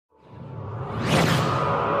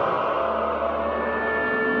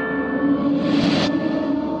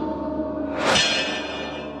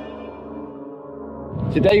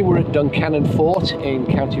Today we're at Duncannon Fort in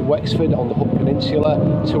County Wexford on the Hook Peninsula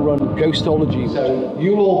to run Ghostology. So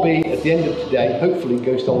you'll all be, at the end of today, hopefully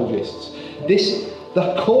Ghostologists.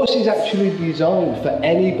 The course is actually designed for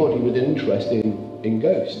anybody with an interest in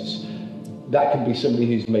ghosts. That can be somebody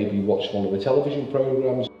who's maybe watched one of the television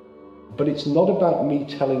programmes, but it's not about me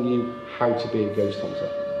telling you how to be a ghost hunter.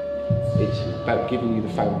 It's about giving you the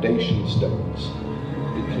foundation stones,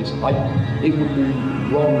 because it would be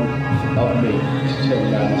wrong of me to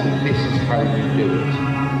turn around and say, this is how you do it.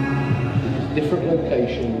 Because different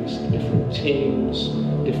locations, different teams,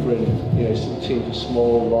 some teams are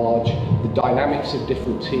small, large, the dynamics of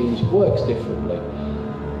different teams works differently.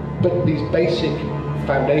 But these basic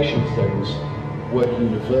foundation stones work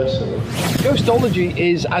universally. Ghostology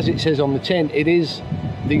is, as it says on the tin, it is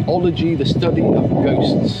the ology, the study of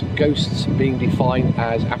ghosts. Ghosts being defined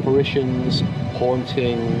as apparitions,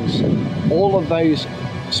 hauntings, all of those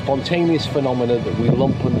spontaneous phenomena that we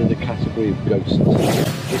lump under the category of ghosts.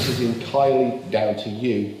 This is entirely down to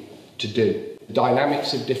you to do. The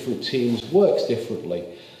dynamics of different teams works differently,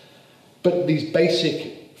 but these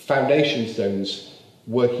basic foundation stones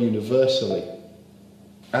work universally.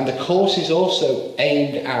 And the course is also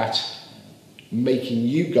aimed at making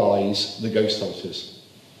you guys the ghost hunters.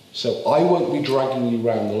 So I won't be dragging you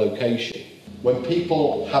around the location. When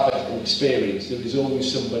people have an experience, there is always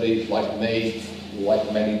somebody like me,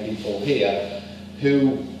 like many people here,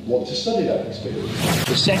 who want to study that experience.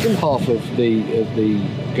 The second half of the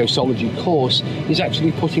Ghostology course is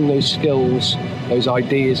actually putting those skills, those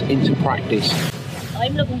ideas into practice.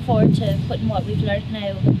 I'm looking forward to putting what we've learned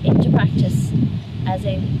now into practice, as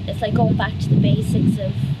in it's like going back to the basics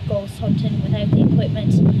of ghost hunting without the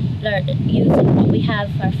equipment, using what we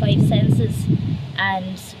have, our five senses,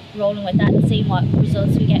 and rolling with that and seeing what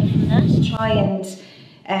results we get from that. Try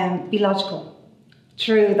and be logical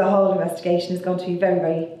through the whole investigation is going to be very,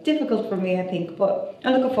 very difficult for me, I think, but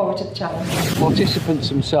I'm looking forward to the challenge. Participants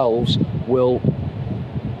themselves will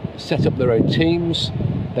set up their own teams,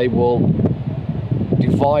 they will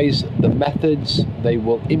devise the methods, they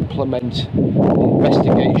will implement the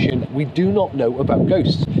investigation. We do not know about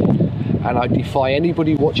ghosts, and I defy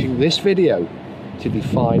anybody watching this video to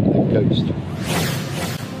define a ghost.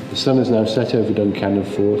 The sun has now set over Duncannon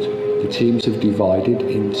Fort. The teams have divided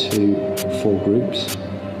into 4 groups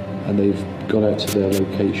and they've gone out to their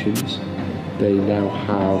locations. They now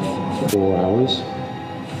have 4 hours,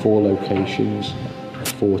 4 locations,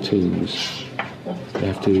 4 teams. They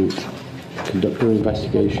have to conduct their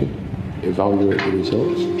investigation, evaluate the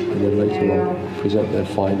results, and then later on present their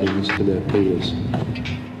findings to their peers.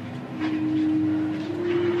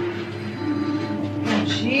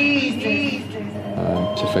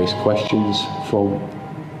 To face questions from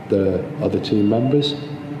the other team members,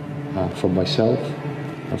 from myself,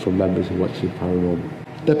 and from members of Wexford Paranormal.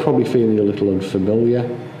 They're probably feeling a little unfamiliar,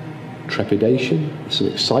 trepidation, some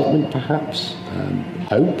excitement perhaps,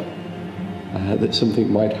 hope that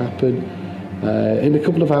something might happen. In a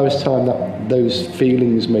couple of hours' time, those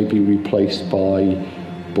feelings may be replaced by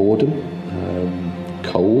boredom,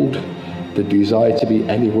 cold, the desire to be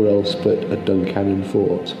anywhere else but at Duncannon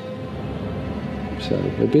Fort. So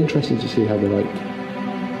it'll be interesting to see how the night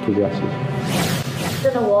progresses.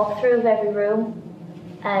 Done a walkthrough of every room,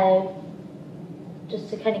 just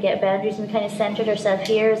to kind of get boundaries, and we kind of centred ourselves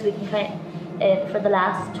here as we can for the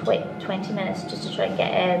last 20 minutes, just to try and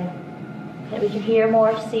get we can hear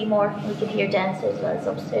more, see more, and we can hear downstairs as well as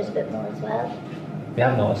upstairs a bit more as well. We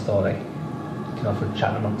have noticed though, like, for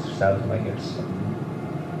chatting amongst ourselves, like it's in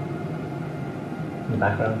the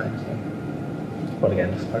background kind of thing. But again,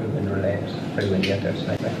 it's probably wind related, pretty windy out there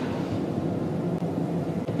tonight.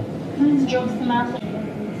 When's just the massive?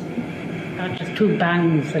 Just 2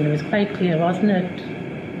 bangs, and it was quite clear, wasn't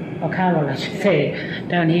it? Or Carol, I should say,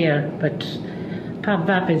 down here. But apart from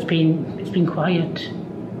that, it's been quiet.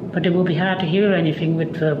 But it will be hard to hear anything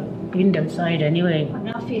with the wind outside anyway. I'm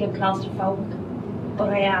not feeling claustrophobic, but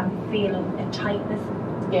I am feeling a tightness.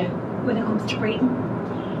 Yeah. When it comes to breathing.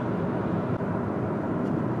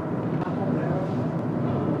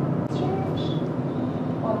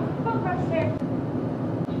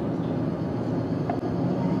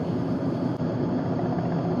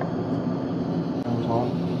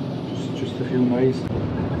 Just a few ways.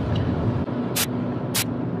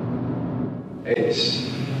 It's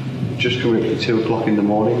just coming up to 2 o'clock in the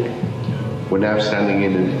morning. We're now standing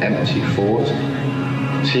in an empty fort.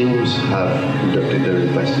 Teams have conducted their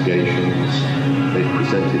investigations, they've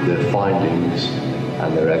presented their findings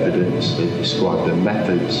and their evidence, they've described their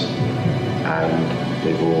methods, and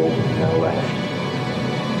they've all now left.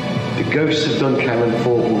 The ghosts of Duncannon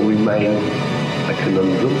Fort will remain a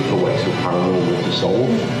conundrum for Wexford Paranormal to solve.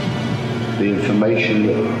 The information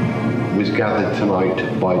that was gathered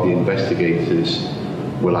tonight by the investigators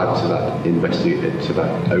will add to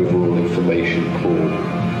that overall information pool,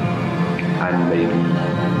 and maybe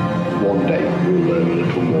one day we'll learn a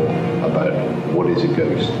little more about what is a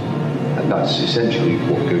ghost. And that's essentially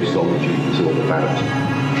what Ghostology is all about,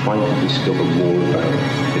 trying to discover more about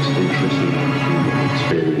this interesting human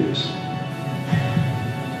experience.